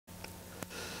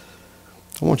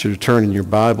I want you to turn in your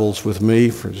Bibles with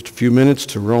me for just a few minutes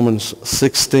to Romans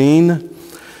 16,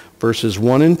 verses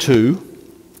 1 and 2.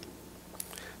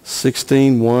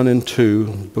 16, 1 and 2,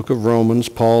 book of Romans.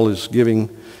 Paul is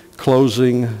giving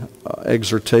closing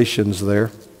exhortations there.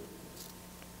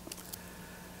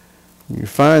 You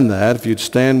find that, if you'd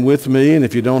stand with me, and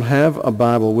if you don't have a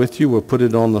Bible with you, we'll put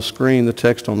it on the screen, the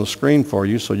text on the screen for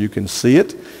you so you can see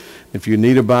it. If you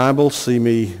need a Bible, see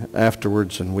me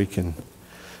afterwards and we can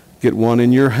get one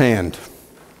in your hand.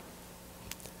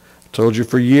 I told you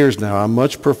for years now, I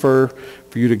much prefer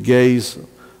for you to gaze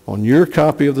on your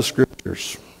copy of the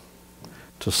Scriptures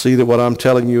to see that what I'm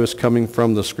telling you is coming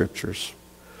from the Scriptures.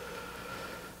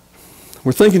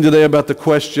 We're thinking today about the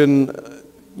question,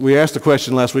 we asked the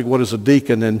question last week, what is a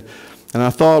deacon? And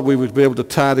I thought we would be able to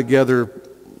tie together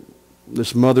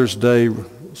this Mother's Day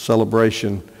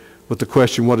celebration with the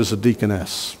question, what is a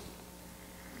deaconess?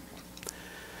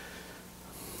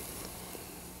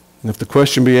 And if the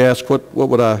question be asked, what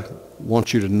would I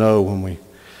want you to know when we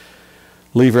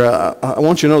leave here? I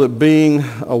want you to know that being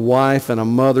a wife and a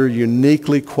mother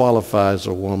uniquely qualifies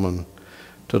a woman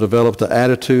to develop the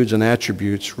attitudes and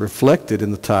attributes reflected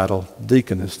in the title,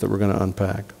 Deaconness, that we're going to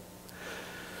unpack.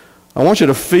 I want you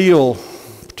to feel,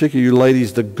 particularly you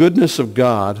ladies, the goodness of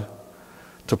God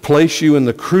to place you in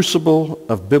the crucible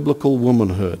of biblical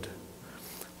womanhood,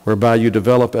 whereby you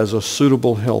develop as a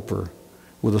suitable helper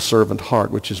with a servant heart,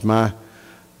 which is my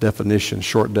definition,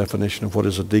 short definition of what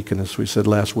is a deaconess. We said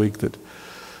last week that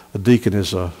a deacon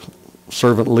is a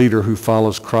servant leader who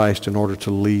follows Christ in order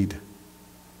to lead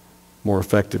more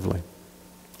effectively.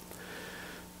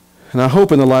 And I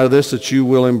hope in the light of this that you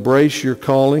will embrace your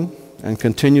calling and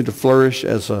continue to flourish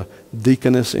as a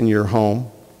deaconess in your home,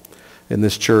 in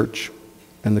this church,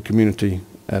 and the community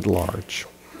at large.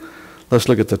 Let's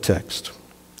look at the text.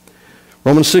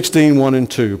 Romans 16, 1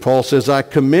 and 2. Paul says, I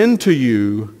commend to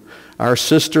you our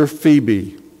sister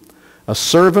Phoebe, a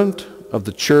servant of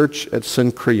the church at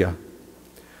Cenchrea,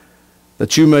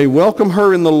 that you may welcome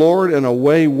her in the Lord in a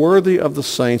way worthy of the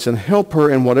saints and help her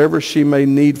in whatever she may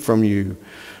need from you,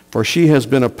 for she has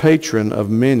been a patron of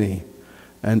many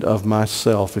and of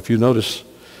myself. If you notice,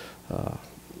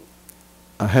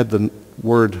 I had the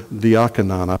word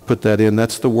diakonon. I put that in.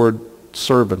 That's the word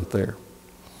servant there.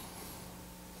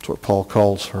 That's what Paul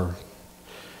calls her.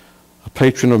 A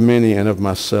patron of many and of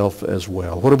myself as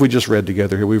well. What have we just read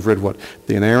together here? We've read what?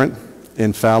 The inerrant,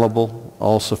 infallible,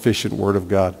 all-sufficient Word of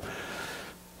God.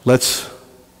 Let's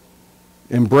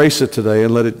embrace it today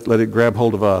and let it grab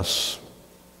hold of us,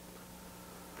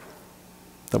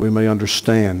 that we may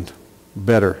understand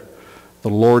better the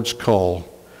Lord's call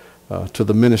to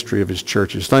the ministry of His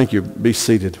churches. Thank you. Be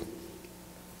seated.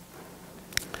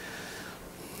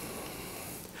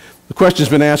 The question's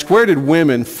been asked, where did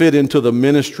women fit into the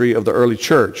ministry of the early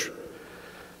church?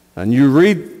 And you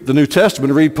read the New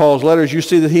Testament, read Paul's letters, you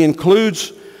see that he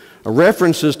includes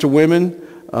references to women,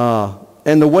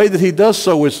 and the way that he does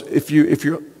so is, if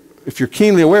you're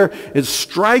keenly aware, is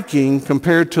striking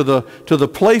compared to the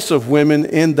place of women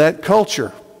in that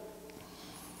culture.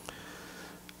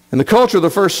 In the culture of the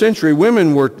first century,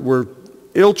 women were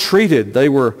ill-treated. They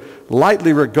were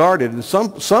lightly regarded. In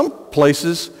some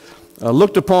places,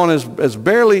 looked upon as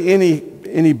barely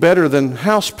any better than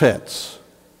house pets.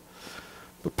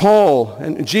 But Paul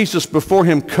and Jesus before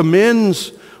him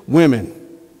commends women.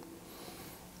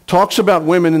 Talks about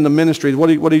women in the ministry.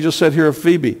 What he just said here of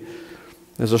Phoebe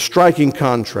is a striking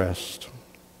contrast.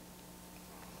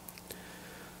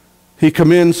 He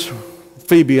commends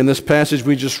Phoebe in this passage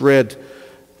we just read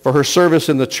for her service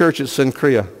in the church at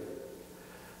Cenchrea.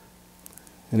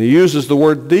 And he uses the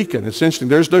word deacon. It's interesting.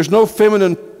 There's no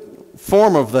feminine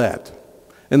form of that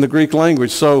in the Greek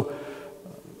language. So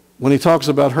when he talks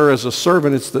about her as a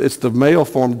servant, it's the male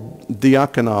form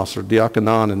diakonos or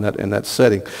diakonon in that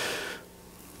setting.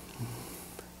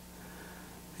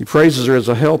 He praises her as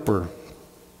a helper.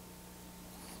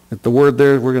 The word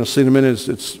there we're going to see in a minute,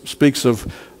 it speaks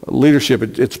of leadership.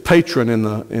 It's patron in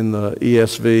the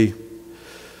ESV.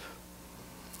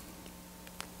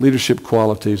 Leadership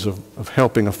qualities of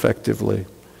helping effectively.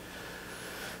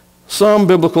 Some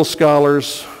biblical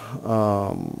scholars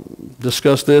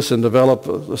discuss this and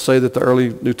say that the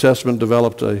early New Testament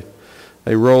developed a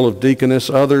role of deaconess.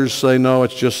 Others say no,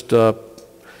 it's just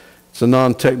it's a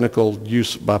non-technical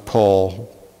use by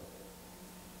Paul.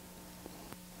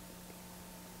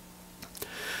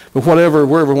 But wherever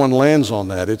one lands on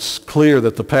that, it's clear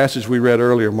that the passage we read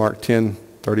earlier, Mark 10,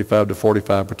 35 to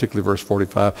 45, particularly verse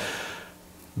 45,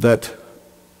 that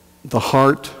the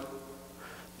heart,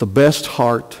 the best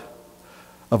heart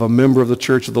of a member of the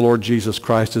Church of the Lord Jesus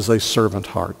Christ is a servant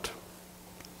heart.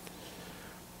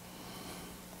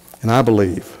 And I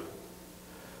believe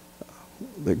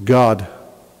that God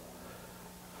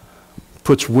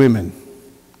puts women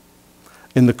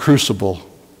in the crucible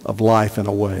of life in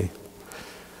a way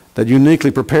that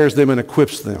uniquely prepares them and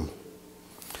equips them.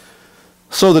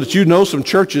 So that you know some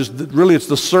churches, that really it's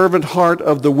the servant heart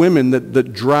of the women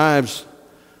that drives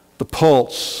the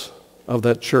pulse of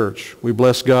that church. We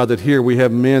bless God that here we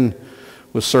have men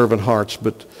with servant hearts,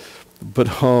 but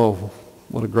oh,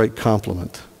 what a great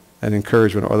compliment and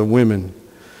encouragement are the women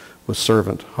with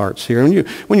servant hearts here. And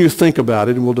when you think about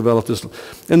it, and we'll develop this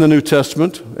in the New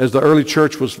Testament, as the early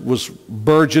church was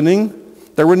burgeoning,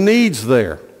 there were needs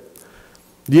there.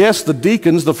 Yes, the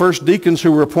deacons, the first deacons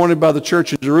who were appointed by the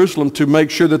church in Jerusalem to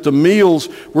make sure that the meals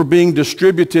were being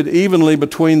distributed evenly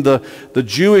between the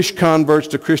Jewish converts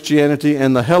to Christianity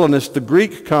and the Hellenists, the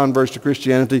Greek converts to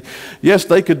Christianity. Yes,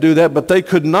 they could do that, but they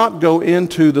could not go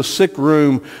into the sick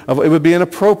room. It would be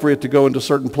inappropriate to go into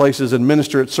certain places and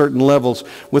minister at certain levels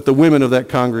with the women of that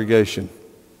congregation.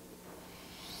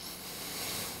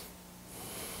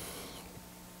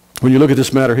 When you look at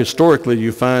this matter historically,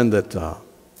 you find that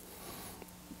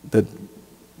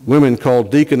women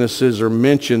called deaconesses are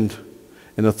mentioned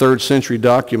in the 3rd century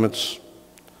documents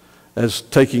as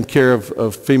taking care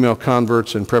of female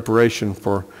converts in preparation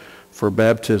for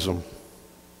baptism.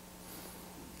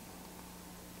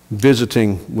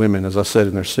 Visiting women, as I said,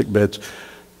 in their sick beds,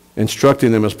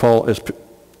 instructing them as Paul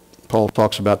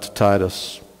talks about to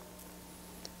Titus.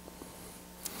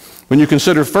 When you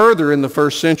consider further in the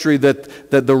 1st century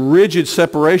that the rigid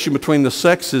separation between the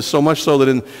sexes, so much so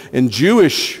that in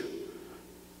Jewish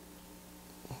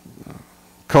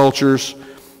cultures,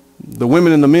 the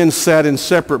women and the men sat in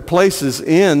separate places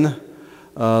in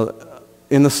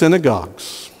the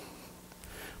synagogues.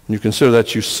 When you consider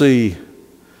that, you see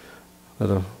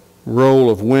that a role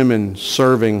of women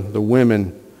serving the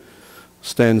women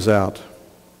stands out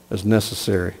as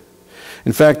necessary.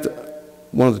 In fact,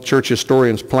 one of the church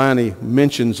historians, Pliny,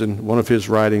 mentions in one of his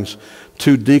writings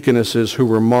 2 deaconesses who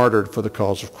were martyred for the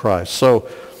cause of Christ. So,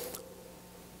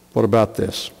 what about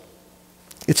this?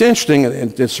 It's interesting,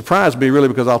 and it surprised me really,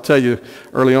 because I'll tell you,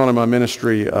 early on in my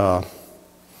ministry, I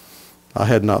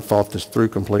had not thought this through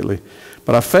completely.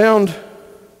 But I found,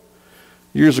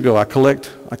 years ago, I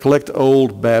collect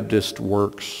old Baptist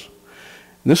works.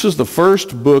 And this is the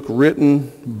first book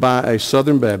written by a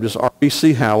Southern Baptist,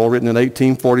 R.B.C. Howell, written in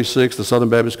 1846. The Southern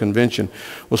Baptist Convention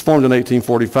was formed in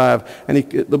 1845. And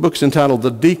the book's entitled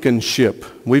The Deaconship.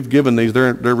 We've given these.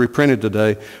 They're reprinted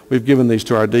today. We've given these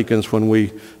to our deacons when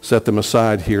we set them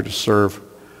aside here to serve.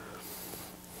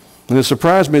 And it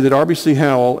surprised me that R.B.C.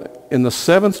 Howell, in the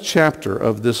 7th chapter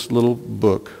of this little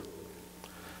book,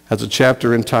 has a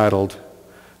chapter entitled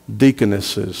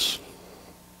Deaconesses.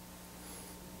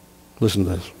 Listen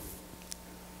to this.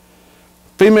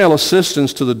 Female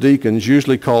assistants to the deacons,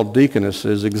 usually called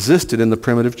deaconesses, existed in the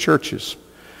primitive churches.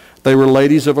 They were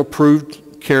ladies of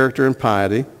approved character and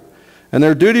piety, and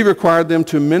their duty required them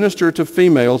to minister to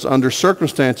females under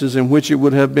circumstances in which it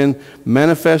would have been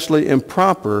manifestly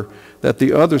improper that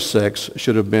the other sex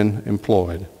should have been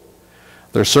employed.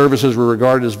 Their services were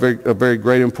regarded as of very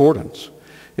great importance,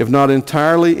 if not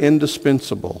entirely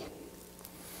indispensable.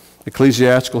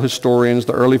 Ecclesiastical historians,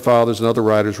 the early fathers, and other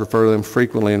writers refer to them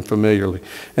frequently and familiarly.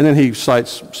 And then he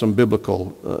cites some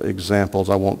biblical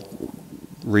examples. I won't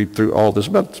read through all this.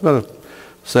 It's about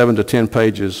 7 to 10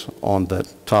 pages on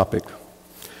that topic.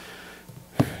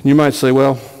 You might say,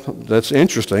 well, that's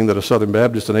interesting that a Southern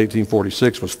Baptist in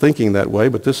 1846 was thinking that way,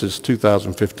 but this is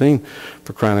 2015,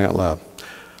 for crying out loud.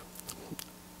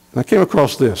 And I came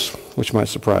across this, which might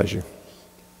surprise you.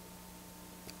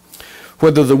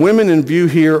 Whether the women in view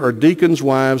here are deacons'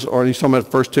 wives, or he's talking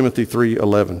about 1 Timothy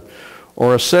 3:11,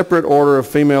 or a separate order of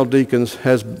female deacons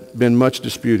has been much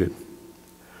disputed.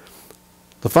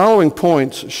 The following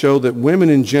points show that women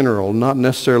in general, not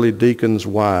necessarily deacons'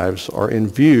 wives, are in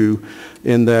view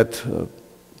in that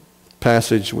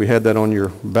passage. We had that on your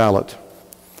ballot.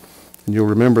 And you'll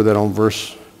remember that on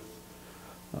verse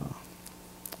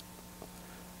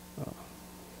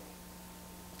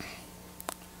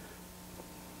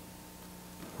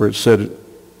where it said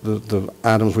the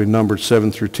items we numbered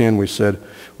 7 through 10, we said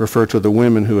refer to the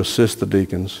women who assist the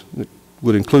deacons. It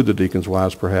would include the deacons'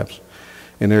 wives, perhaps,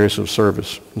 in areas of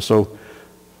service. And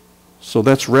so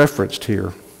that's referenced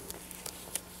here.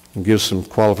 And gives some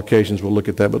qualifications. We'll look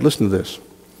at that. But listen to this. It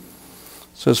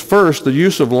says, first, the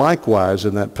use of likewise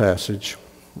in that passage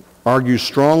argues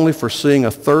strongly for seeing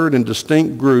a third and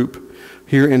distinct group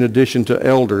here in addition to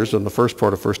elders in the first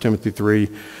part of 1 Timothy 3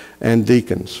 and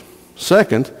deacons.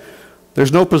 Second,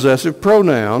 there's no possessive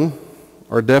pronoun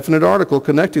or definite article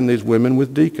connecting these women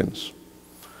with deacons.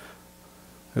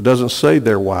 It doesn't say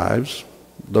their wives,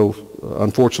 though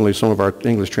unfortunately some of our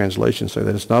English translations say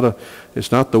that.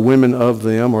 It's not the women of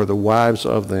them or the wives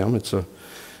of them. It's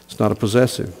not a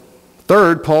possessive.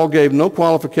 Third, Paul gave no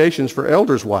qualifications for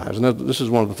elders' wives. And this is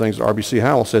one of the things that R.B.C.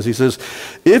 Howell says. He says,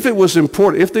 if it was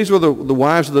important, if these were the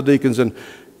wives of the deacons,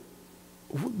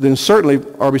 then certainly,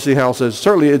 R.B.C. Howell says,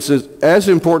 certainly it's as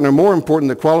important or more important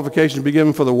that qualifications be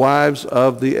given for the wives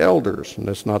of the elders. And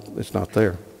it's not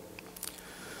there.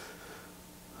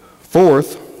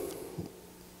 Fourth,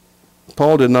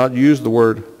 Paul did not use the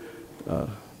word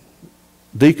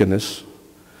deaconess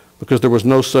because there was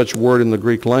no such word in the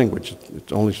Greek language.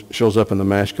 It only shows up in the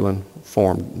masculine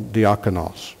form,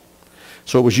 diakonos.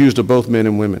 So it was used of both men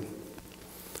and women.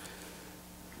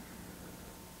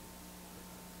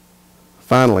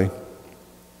 Finally,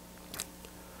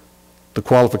 the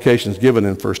qualifications given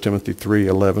in 1 Timothy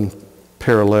 3:11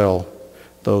 parallel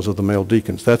those of the male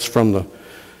deacons. That's from the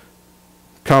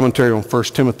commentary on 1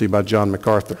 Timothy by John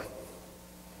MacArthur.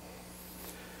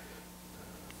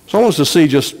 So I want us to see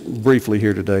just briefly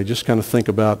here today, just kind of think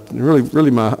about,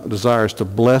 really my desire is to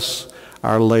bless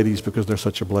our ladies because they're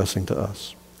such a blessing to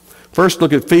us. First,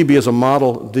 look at Phoebe as a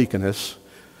model deaconess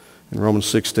in Romans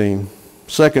 16.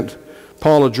 Second,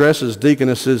 Paul addresses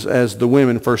deaconesses as the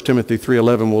women, 1 Timothy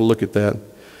 3:11, we'll look at that. And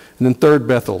then third,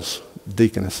 Bethel's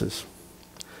deaconesses.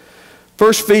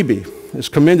 First, Phoebe is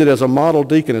commended as a model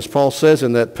deaconess. Paul says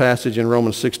in that passage in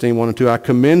Romans 16:1 and 2, I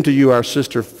commend to you our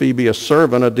sister Phoebe, a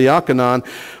servant, a diakonon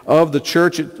of the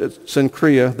church at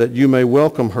Cenchrea, that you may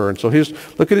welcome her. And so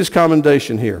look at his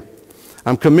commendation here.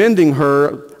 I'm commending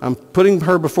her, I'm putting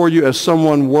her before you as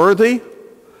someone worthy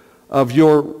of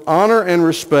your honor and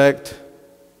respect.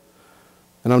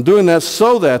 And I'm doing that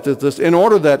so that in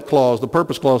order that clause, the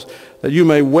purpose clause, that you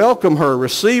may welcome her,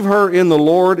 receive her in the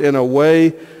Lord in a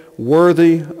way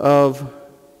worthy of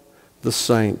the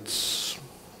saints.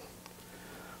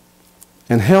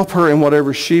 And help her in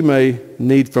whatever she may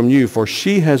need from you, for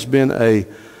she has been a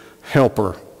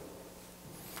helper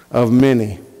of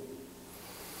many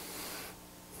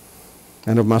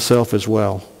and of myself as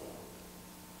well.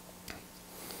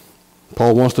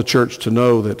 Paul wants the church to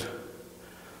know that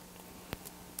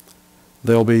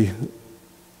they'll be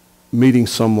meeting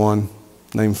someone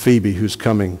named Phoebe who's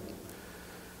coming,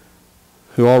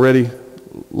 who already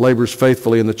labors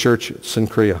faithfully in the church at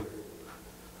Cenchrea.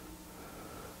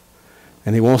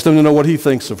 And he wants them to know what he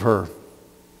thinks of her.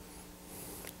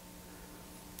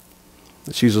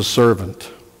 That she's a servant.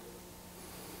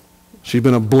 She's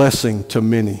been a blessing to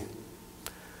many.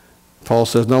 Paul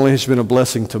says not only has she been a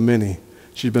blessing to many,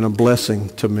 she's been a blessing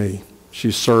to me.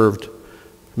 She's served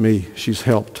me. She's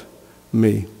helped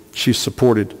me. She's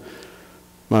supported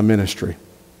my ministry.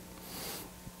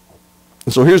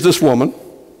 And so here's this woman.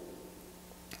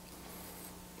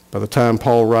 By the time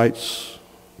Paul writes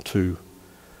to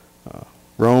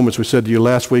Rome, as we said to you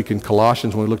last week in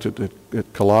Colossians, when we looked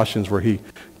at Colossians, where he,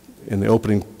 in the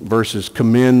opening verses,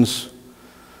 commends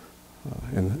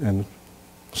and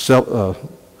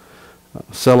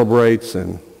celebrates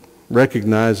and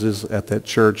recognizes at that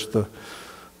church the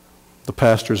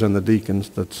pastors and the deacons.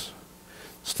 That's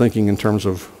thinking in terms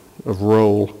of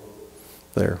role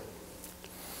there.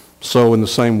 So in the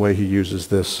same way he uses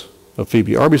this of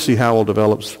Phoebe. R.B.C. Howell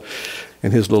develops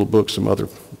in his little book some other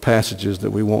passages that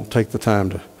we won't take the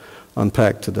time to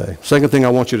unpack today. Second thing I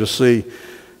want you to see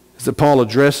is that Paul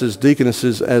addresses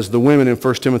deaconesses as the women in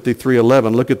 1 Timothy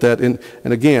 3:11. Look at that. And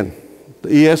again, the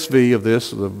ESV of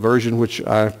this, the version which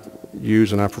I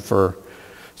use and I prefer,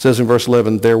 says in verse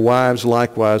 11, their wives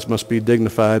likewise must be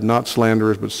dignified, not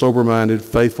slanderers, but sober-minded,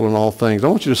 faithful in all things. I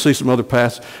want you to see some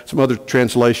other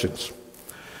translations.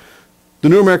 The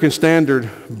New American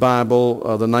Standard Bible,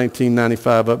 the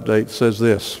 1995 update, says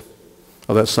this,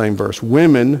 of that same verse.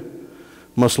 Women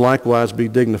must likewise be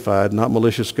dignified, not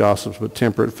malicious gossips, but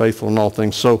temperate, faithful in all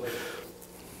things. So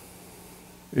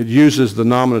it uses the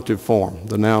nominative form,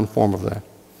 the noun form of that.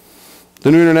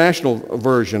 The New International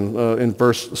Version, in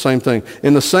verse, same thing.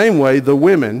 In the same way, the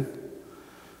women,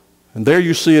 and there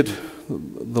you see it,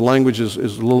 the language is a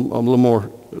little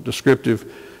more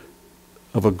descriptive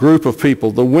of a group of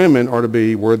people. The women are to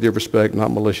be worthy of respect,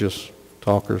 not malicious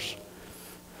talkers.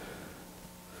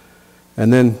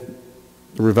 And then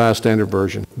the Revised Standard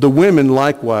Version. The women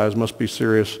likewise must be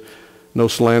serious, no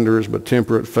slanderers, but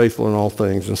temperate, faithful in all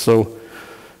things. And so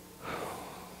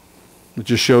it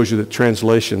just shows you that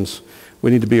translations,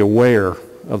 we need to be aware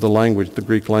of the language, the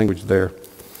Greek language there.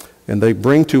 And they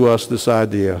bring to us this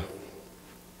idea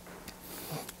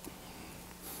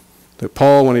that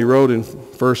Paul, when he wrote in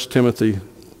 1 Timothy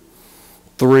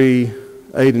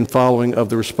 3:8 and following of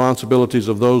the responsibilities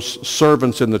of those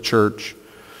servants in the church,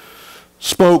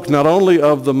 spoke not only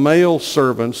of the male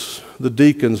servants, the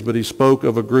deacons, but he spoke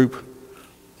of a group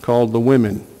called the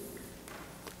women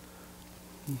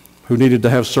who needed to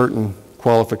have certain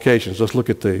qualifications. Let's look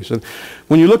at these. And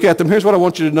when you look at them, here's what I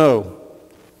want you to know.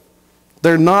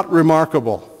 They're not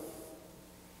remarkable.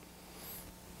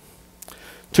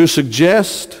 To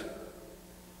suggest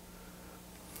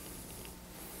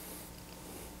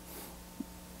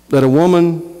that a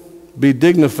woman be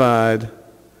dignified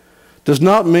does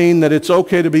not mean that it's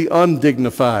okay to be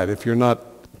undignified if you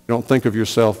don't think of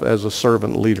yourself as a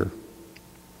servant leader.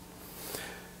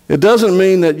 It doesn't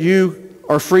mean that you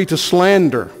are free to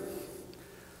slander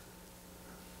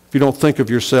if you don't think of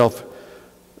yourself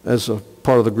as a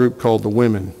part of the group called the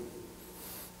women.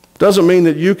 It doesn't mean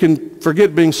that you can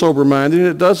forget being sober-minded.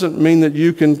 It doesn't mean that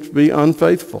you can be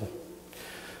unfaithful.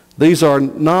 These are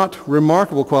not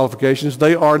remarkable qualifications.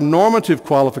 They are normative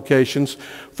qualifications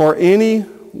for any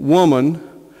woman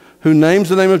who names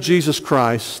the name of Jesus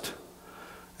Christ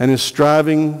and is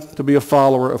striving to be a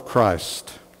follower of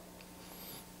Christ.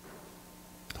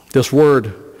 This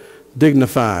word,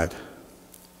 dignified,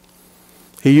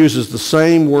 he uses the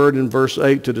same word in verse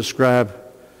 8 to describe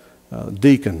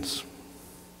deacons.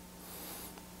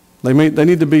 They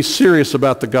need to be serious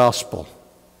about the gospel.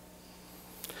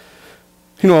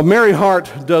 You know, a merry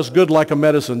heart does good like a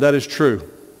medicine. That is true.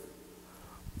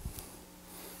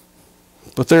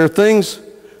 But there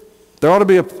ought to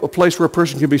be a place where a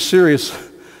person can be serious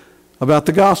about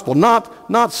the gospel.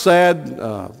 Not sad,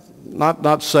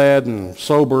 not sad and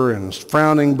sober and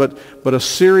frowning, but a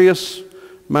serious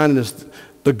mindedness.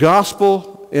 The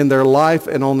gospel in their life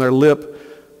and on their lip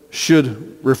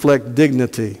should reflect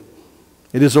dignity.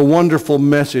 It is a wonderful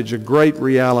message, a great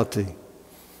reality.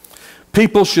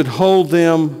 People should hold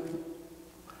them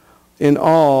in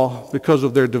awe because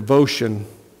of their devotion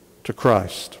to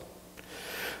Christ.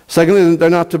 Secondly, they're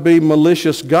not to be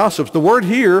malicious gossips. The word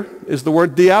here is the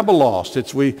word diabolos.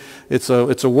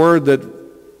 It's a word that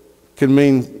can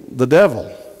mean the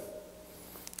devil.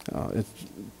 It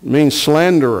means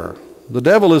slanderer. The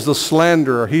devil is the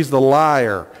slanderer. He's the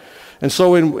liar. And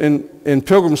so in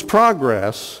Pilgrim's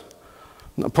Progress,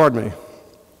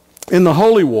 in the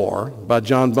Holy War by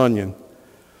John Bunyan,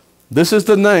 this is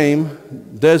the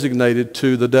name designated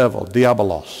to the devil,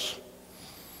 diabolos.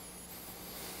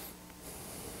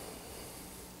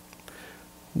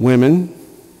 Women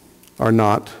are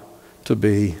not to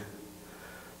be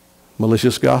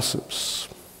malicious gossips.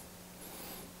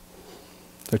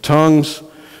 Their tongues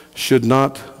should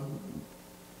not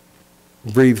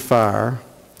breathe fire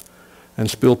and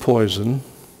spill poison,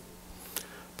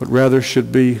 but rather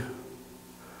should be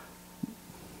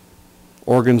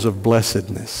organs of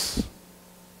blessedness,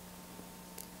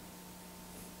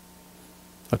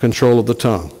 a control of the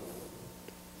tongue.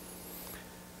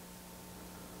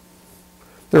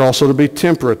 They're also to be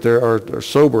temperate. They're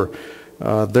sober.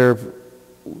 They're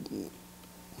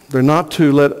not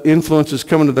to let influences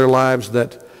come into their lives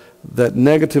that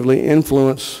negatively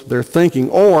influence their thinking,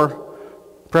 or,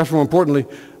 perhaps more importantly,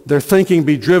 their thinking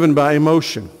be driven by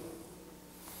emotion,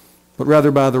 but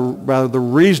rather by the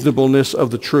reasonableness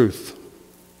of the truth.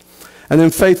 And then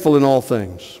faithful in all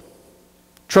things,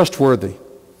 trustworthy,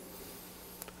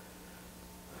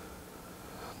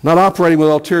 not operating with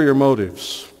ulterior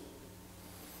motives.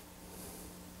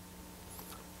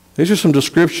 These are some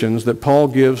descriptions that Paul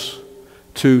gives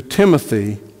to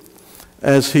Timothy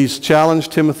as he's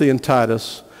challenged Timothy and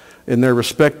Titus in their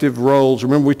respective roles.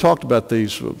 Remember, we talked about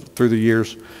these through the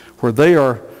years, where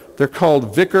they're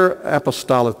called vicar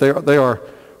apostolic. They are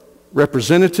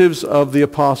representatives of the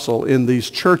apostle in these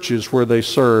churches where they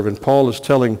serve. And Paul is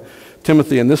telling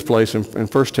Timothy in this place, in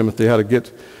 1 Timothy, how to get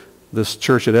this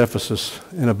church at Ephesus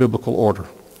in a biblical order.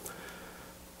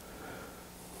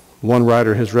 One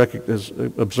writer has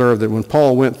observed that when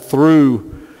Paul went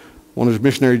through one of his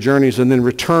missionary journeys and then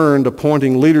returned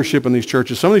appointing leadership in these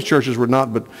churches, some of these churches were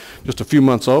not but just a few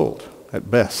months old at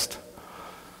best.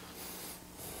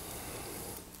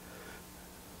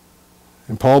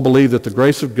 And Paul believed that the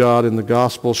grace of God in the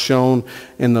gospel shown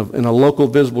in a local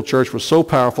visible church was so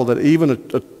powerful that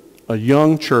even a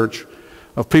young church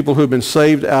of people who had been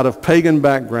saved out of pagan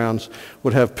backgrounds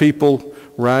would have people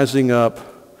rising up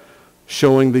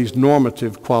showing these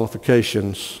normative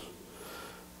qualifications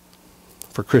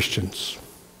for Christians.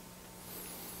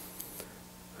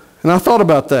 And I thought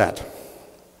about that.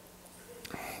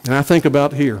 And I think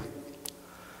about here.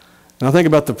 And I think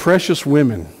about the precious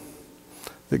women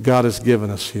that God has given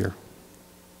us here.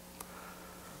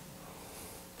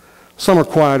 Some are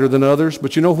quieter than others,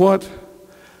 but you know what?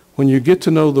 When you get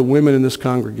to know the women in this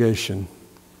congregation,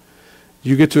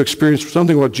 You get to experience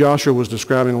something what Joshua was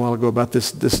describing a while ago about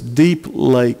this deep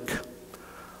lake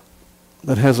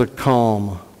that has a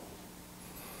calm.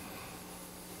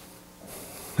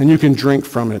 And you can drink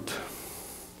from it.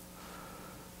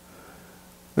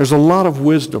 There's a lot of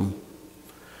wisdom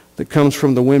that comes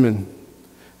from the women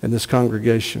in this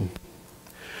congregation.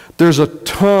 There's a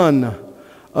ton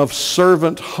of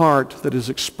servant heart that is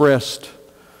expressed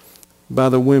by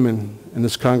the women in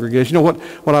this congregation. You know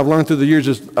what I've learned through the years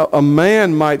is a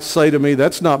man might say to me,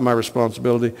 that's not my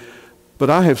responsibility, but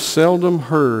I have seldom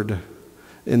heard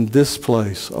in this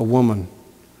place a woman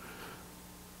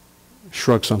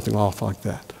shrug something off like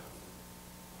that.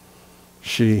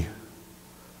 She's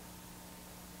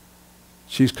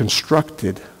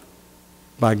constructed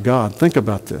by God. Think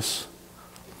about this.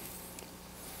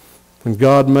 When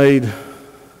God made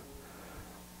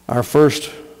our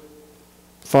first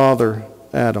father,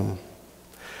 Adam,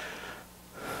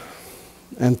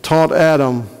 and taught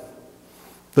Adam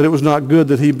that it was not good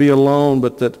that he be alone,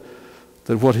 but that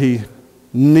what he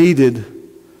needed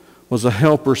was a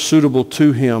helper suitable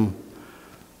to him,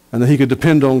 and that he could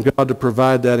depend on God to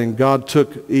provide that. And God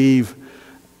took Eve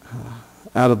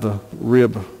out of the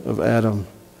rib of Adam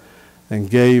and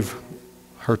gave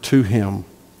her to him.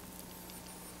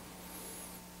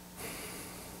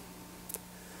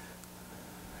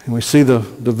 And we see the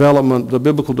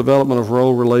biblical development of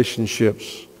role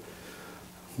relationships.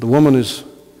 The woman is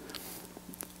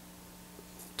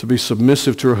to be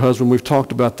submissive to her husband. We've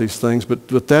talked about these things,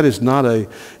 but that is not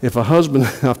if a husband,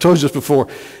 I've told you this before,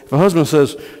 if a husband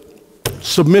says,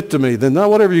 submit to me, then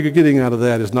whatever you're getting out of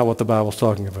that is not what the Bible's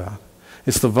talking about.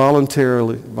 It's the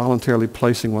voluntarily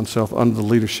placing oneself under the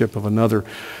leadership of another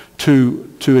to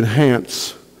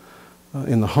enhance,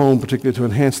 in the home particularly, to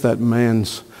enhance that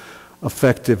man's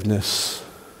effectiveness.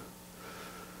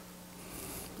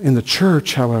 In the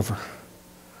church, however,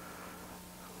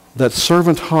 that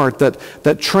servant heart,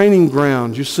 that training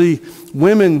ground, you see,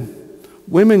 women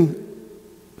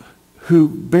who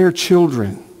bear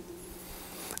children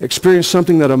experience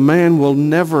something that a man will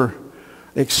never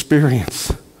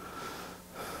experience.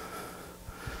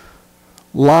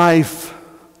 Life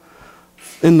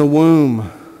in the womb,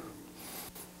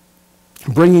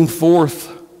 bringing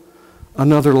forth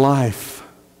another life,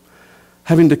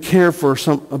 having to care for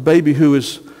a baby who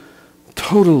is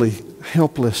totally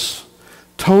helpless,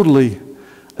 totally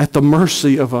at the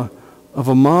mercy of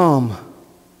a mom.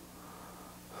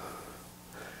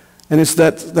 And it's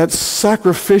that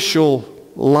sacrificial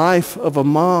life of a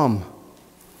mom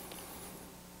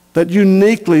that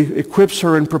uniquely equips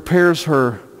her and prepares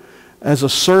her as a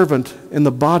servant in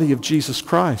the body of Jesus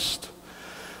Christ.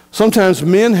 Sometimes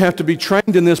men have to be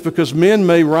trained in this because men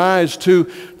may rise to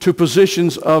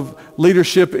positions of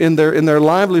leadership in their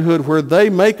livelihood where they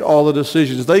make all the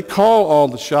decisions, they call all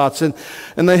the shots, and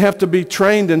they have to be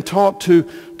trained and taught to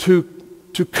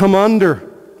come under.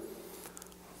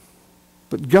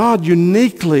 But God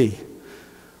uniquely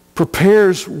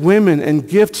prepares women and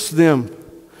gifts them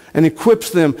and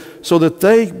equips them so that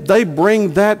they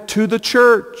bring that to the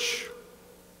church.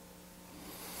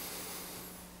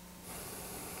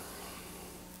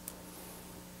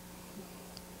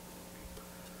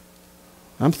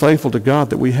 I'm thankful to God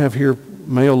that we have here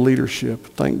male leadership.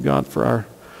 Thank God for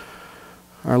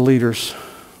our leaders.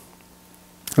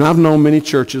 And I've known many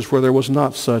churches where there was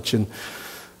not such,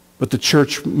 but the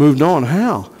church moved on.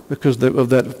 How? Because of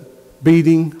that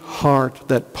beating heart,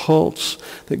 that pulse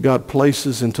that God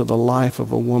places into the life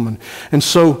of a woman. And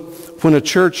so when a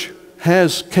church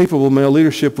has capable male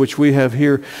leadership, which we have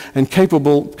here, and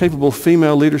capable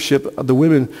female leadership, the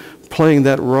women playing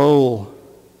that role,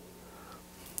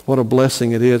 what a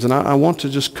blessing it is. And I want to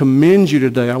just commend you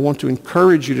today. I want to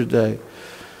encourage you today.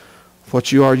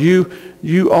 What you are.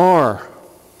 You are.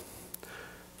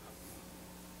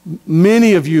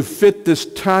 Many of you fit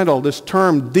this title, this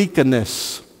term,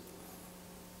 deaconness.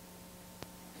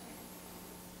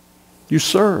 You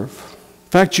serve.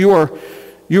 In fact, you are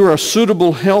a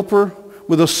suitable helper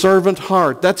with a servant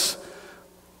heart. That's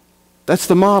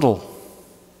the model.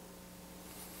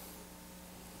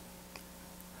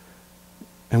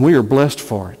 And we are blessed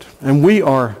for it. And we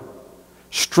are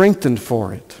strengthened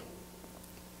for it.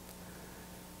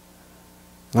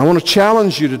 And I want to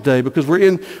challenge you today because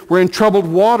we're in troubled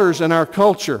waters in our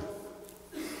culture.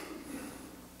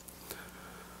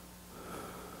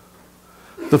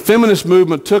 The feminist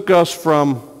movement took us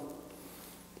from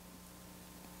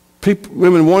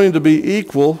women wanting to be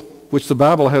equal, which the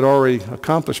Bible had already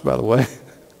accomplished, by the way,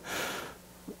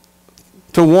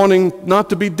 to wanting not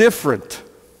to be different.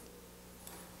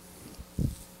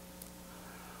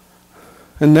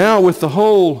 And now with the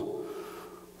whole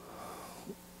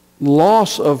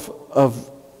loss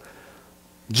of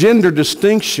gender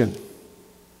distinction.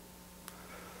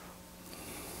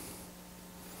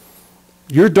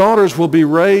 Your daughters will be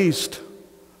raised,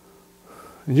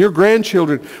 and your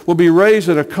grandchildren will be raised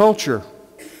in a culture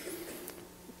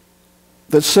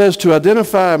that says to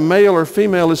identify male or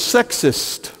female is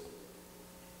sexist.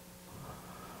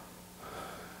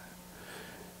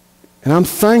 And I'm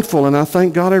thankful, and I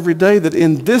thank God every day that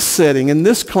in this setting, in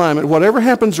this climate, whatever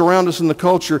happens around us in the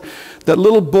culture, that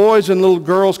little boys and little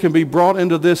girls can be brought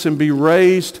into this and be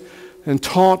raised and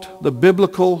taught the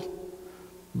biblical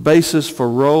basis for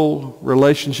role,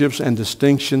 relationships, and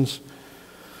distinctions,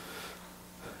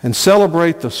 and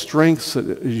celebrate the strengths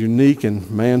that are unique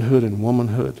in manhood and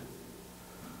womanhood.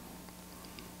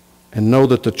 And know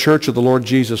that the church of the Lord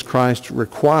Jesus Christ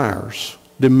requires,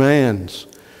 demands,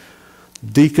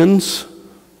 deacons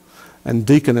and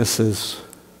deaconesses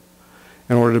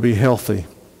in order to be healthy.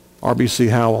 R.B.C.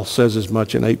 Howell says as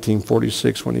much in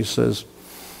 1846 when he says,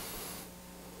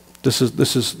 this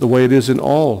is the way it is in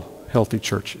all healthy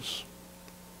churches.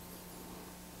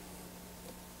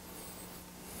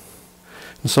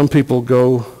 And some people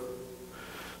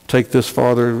take this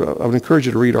farther. I would encourage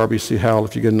you to read R.B.C. Howell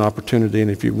if you get an opportunity, and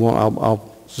if you want,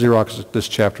 I'll Xerox this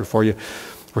chapter for you,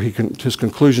 where his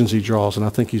conclusions he draws, and I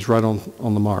think he's right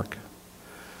on the mark.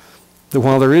 That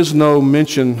while there is no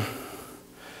mention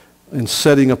in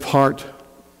setting apart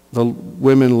the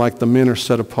women like the men are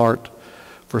set apart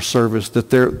for service, that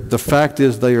the fact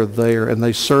is they are there and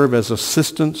they serve as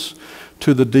assistants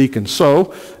to the deacon.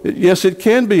 So, yes, it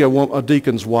can be a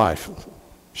deacon's wife.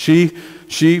 She,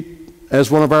 as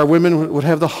one of our women, would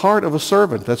have the heart of a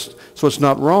servant. So it's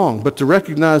not wrong. But to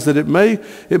recognize that it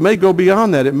may go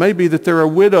beyond that. It may be that there are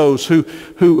widows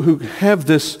who have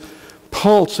this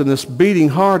pulse and this beating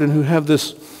heart and who have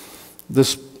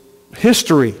this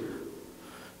history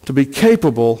to be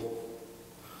capable,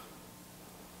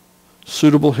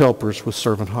 suitable helpers with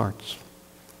servant hearts.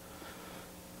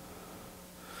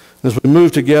 As we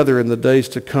move together in the days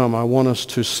to come, I want us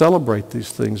to celebrate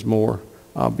these things more,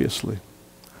 obviously.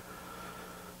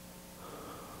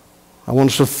 I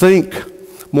want us to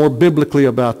think more biblically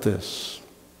about this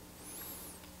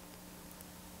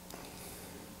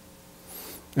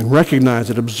and recognize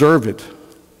it, observe it,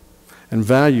 and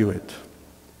value it.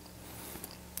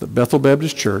 The Bethel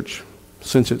Baptist Church,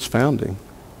 since its founding,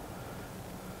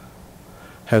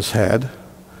 has had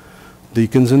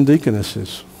deacons and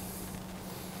deaconesses.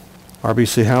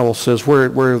 R.B.C. Howell says where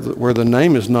the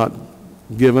name is not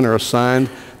given or assigned,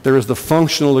 there is the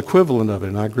functional equivalent of it,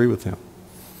 and I agree with him.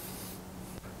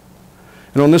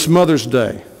 And on this Mother's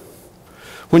Day,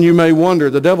 when you may wonder,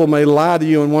 the devil may lie to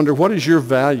you and wonder, what is your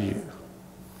value?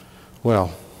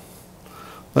 Well,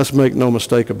 let's make no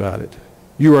mistake about it.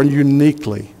 You are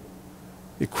uniquely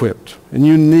equipped and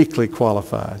uniquely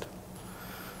qualified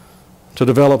to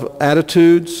develop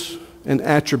attitudes and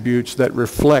attributes that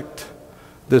reflect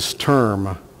this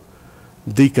term,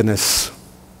 deaconness.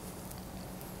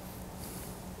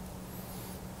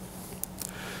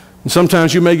 And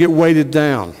sometimes you may get weighted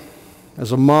down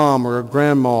as a mom or a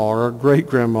grandma or a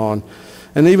great-grandma,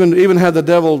 and even have the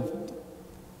devil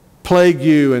plague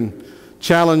you and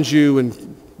challenge you, and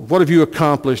what have you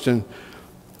accomplished, and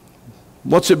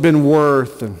what's it been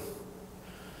worth, and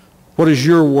what is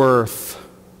your worth?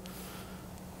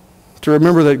 To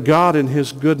remember that God in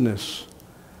His goodness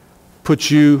puts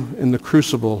you in the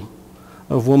crucible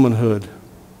of womanhood,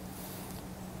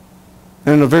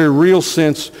 and in a very real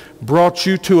sense brought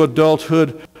you to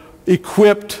adulthood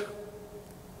equipped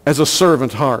as a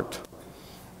servant heart.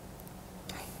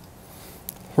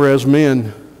 Whereas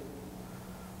men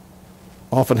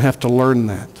often have to learn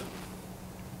that,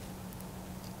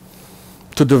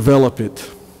 to develop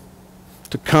it,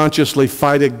 to consciously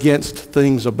fight against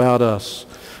things about us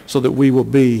so that we will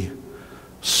be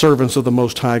servants of the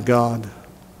Most High God,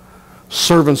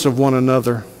 servants of one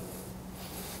another,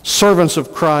 servants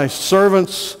of Christ,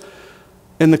 servants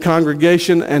in the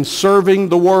congregation, and serving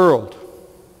the world.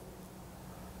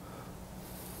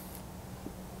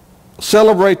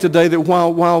 Celebrate today that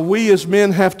while we as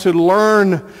men have to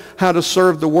learn how to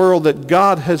serve the world, that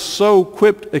God has so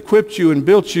equipped you and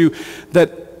built you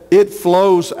that it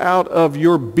flows out of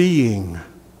your being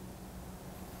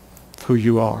who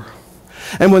you are.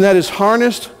 And when that is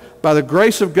harnessed by the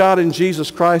grace of God in Jesus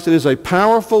Christ, it is a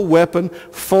powerful weapon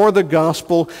for the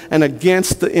gospel and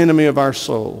against the enemy of our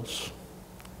souls.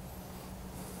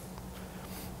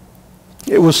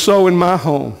 It was so in my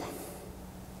home.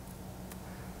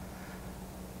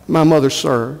 My mother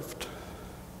served.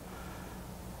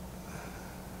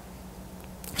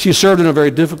 She served in a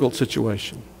very difficult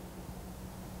situation.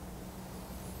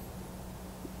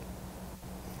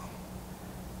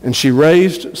 And she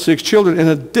raised 6 children in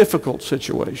a difficult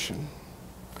situation.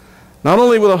 Not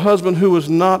only with a husband who was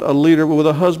not a leader, but with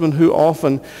a husband who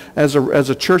often, as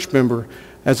a church member,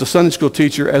 as a Sunday school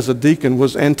teacher, as a deacon,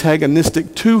 was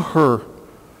antagonistic to her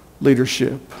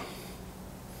leadership.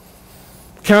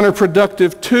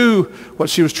 Counterproductive to what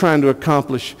she was trying to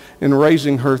accomplish in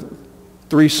raising her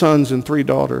 3 sons and 3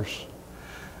 daughters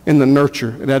in the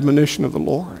nurture and admonition of the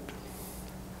Lord.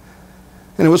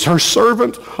 And it was her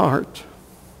servant heart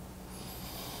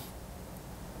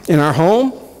in our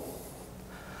home,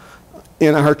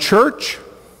 in our church,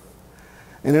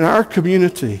 and in our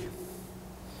community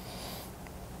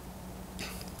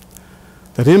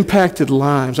that impacted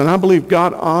lives. And I believe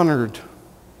God honored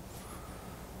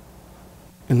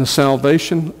in the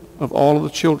salvation of all of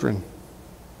the children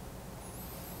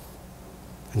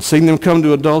and seeing them come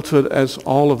to adulthood as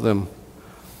all of them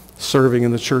serving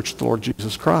in the church of the Lord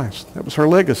Jesus Christ. That was her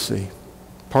legacy,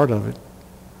 part of it.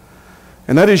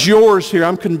 And that is yours here.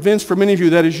 I'm convinced for many of you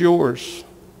that is yours.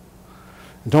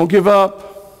 Don't give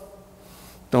up.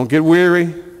 Don't get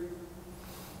weary.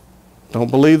 Don't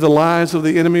believe the lies of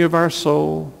the enemy of our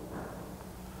soul.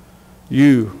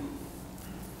 You,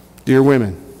 dear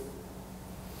women,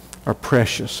 are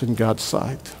precious in God's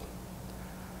sight.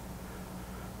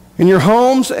 In your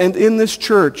homes and in this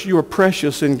church, you are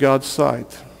precious in God's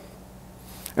sight.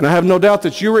 And I have no doubt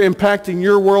that you are impacting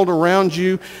your world around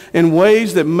you in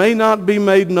ways that may not be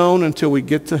made known until we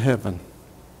get to heaven.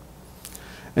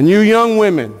 And you young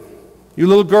women, you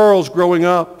little girls growing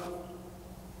up,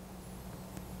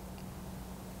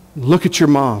 look at your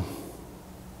mom.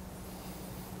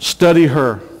 Study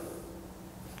her.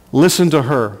 Listen to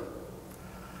her.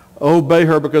 Obey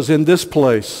her, because in this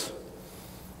place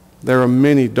there are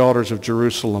many daughters of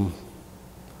Jerusalem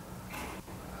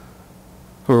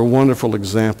who are wonderful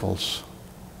examples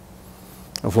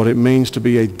of what it means to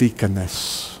be a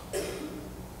deaconess.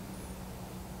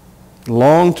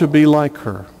 Long to be like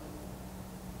her.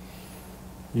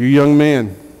 You young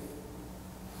men,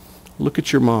 look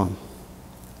at your mom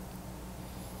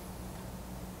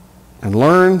and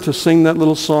learn to sing that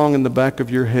little song in the back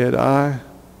of your head. I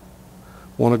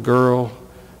want a girl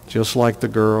just like the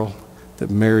girl that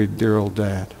married dear old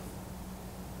Dad.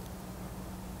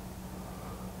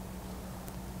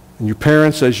 And you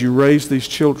parents, as you raise these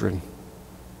children,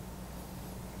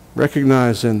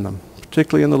 recognize in them,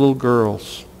 particularly in the little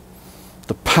girls,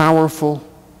 the powerful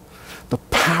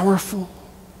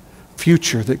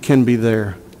future that can be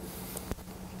there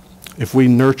if we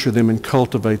nurture them and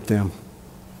cultivate them.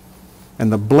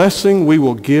 And the blessing we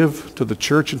will give to the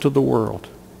church and to the world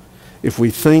if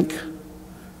we think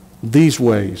these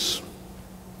ways,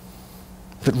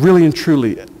 that really and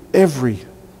truly every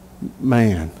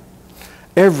man,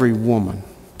 every woman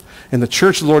in the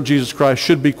church of the Lord Jesus Christ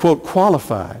should be, quote,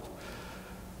 qualified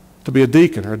to be a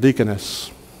deacon or a deaconess.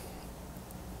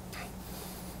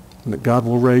 And that God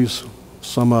will raise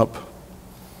some up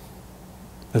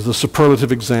as the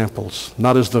superlative examples,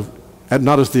 not as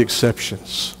the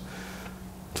exceptions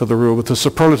to the rule, but the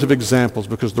superlative examples,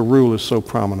 because the rule is so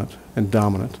prominent and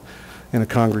dominant in a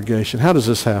congregation. How does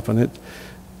this happen?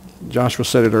 Joshua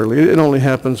said it earlier. It only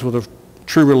happens with a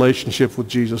true relationship with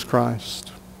Jesus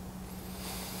Christ.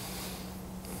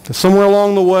 And somewhere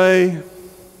along the way,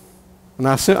 and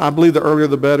I believe the earlier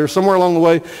the better, somewhere along the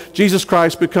way, Jesus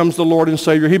Christ becomes the Lord and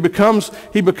Savior. He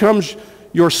becomes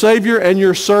your Savior and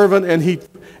your servant, and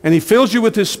he fills you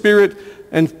with His Spirit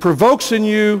and provokes in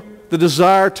you the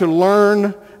desire to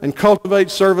learn and cultivate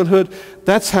servanthood.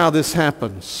 That's how this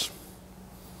happens.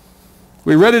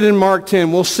 We read it in Mark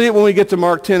 10. We'll see it when we get to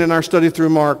Mark 10 in our study through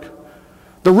Mark.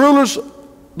 The rulers,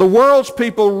 the world's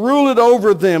people, rule it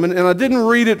over them. And I didn't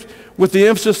read it with the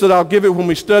emphasis that I'll give it when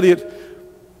we study it.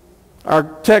 Our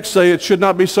texts say it should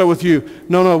not be so with you.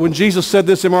 No. When Jesus said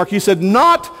this in Mark, He said,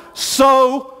 not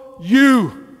so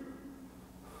you.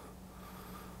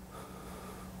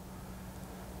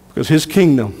 Because His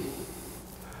kingdom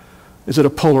is at a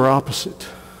polar opposite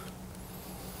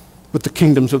with the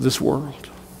kingdoms of this world.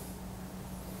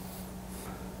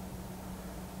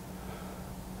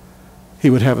 He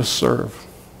would have us serve.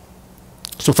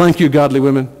 So thank you, godly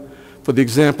women, for the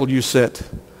example you set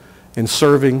in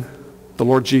serving the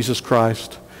Lord Jesus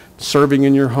Christ, serving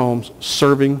in your homes,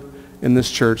 serving in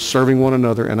this church, serving one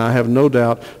another, and I have no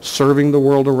doubt serving the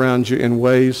world around you in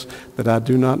ways that I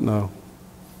do not know.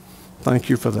 Thank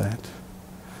you for that.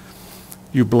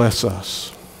 You bless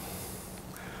us.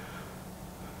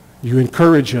 You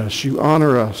encourage us. You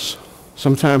honor us.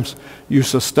 Sometimes you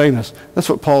sustain us. That's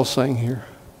what Paul's saying here.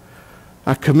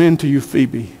 I commend to you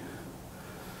Phoebe.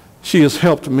 She has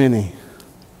helped many.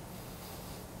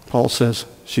 Paul says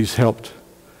she's helped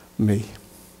me.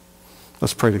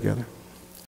 Let's pray together.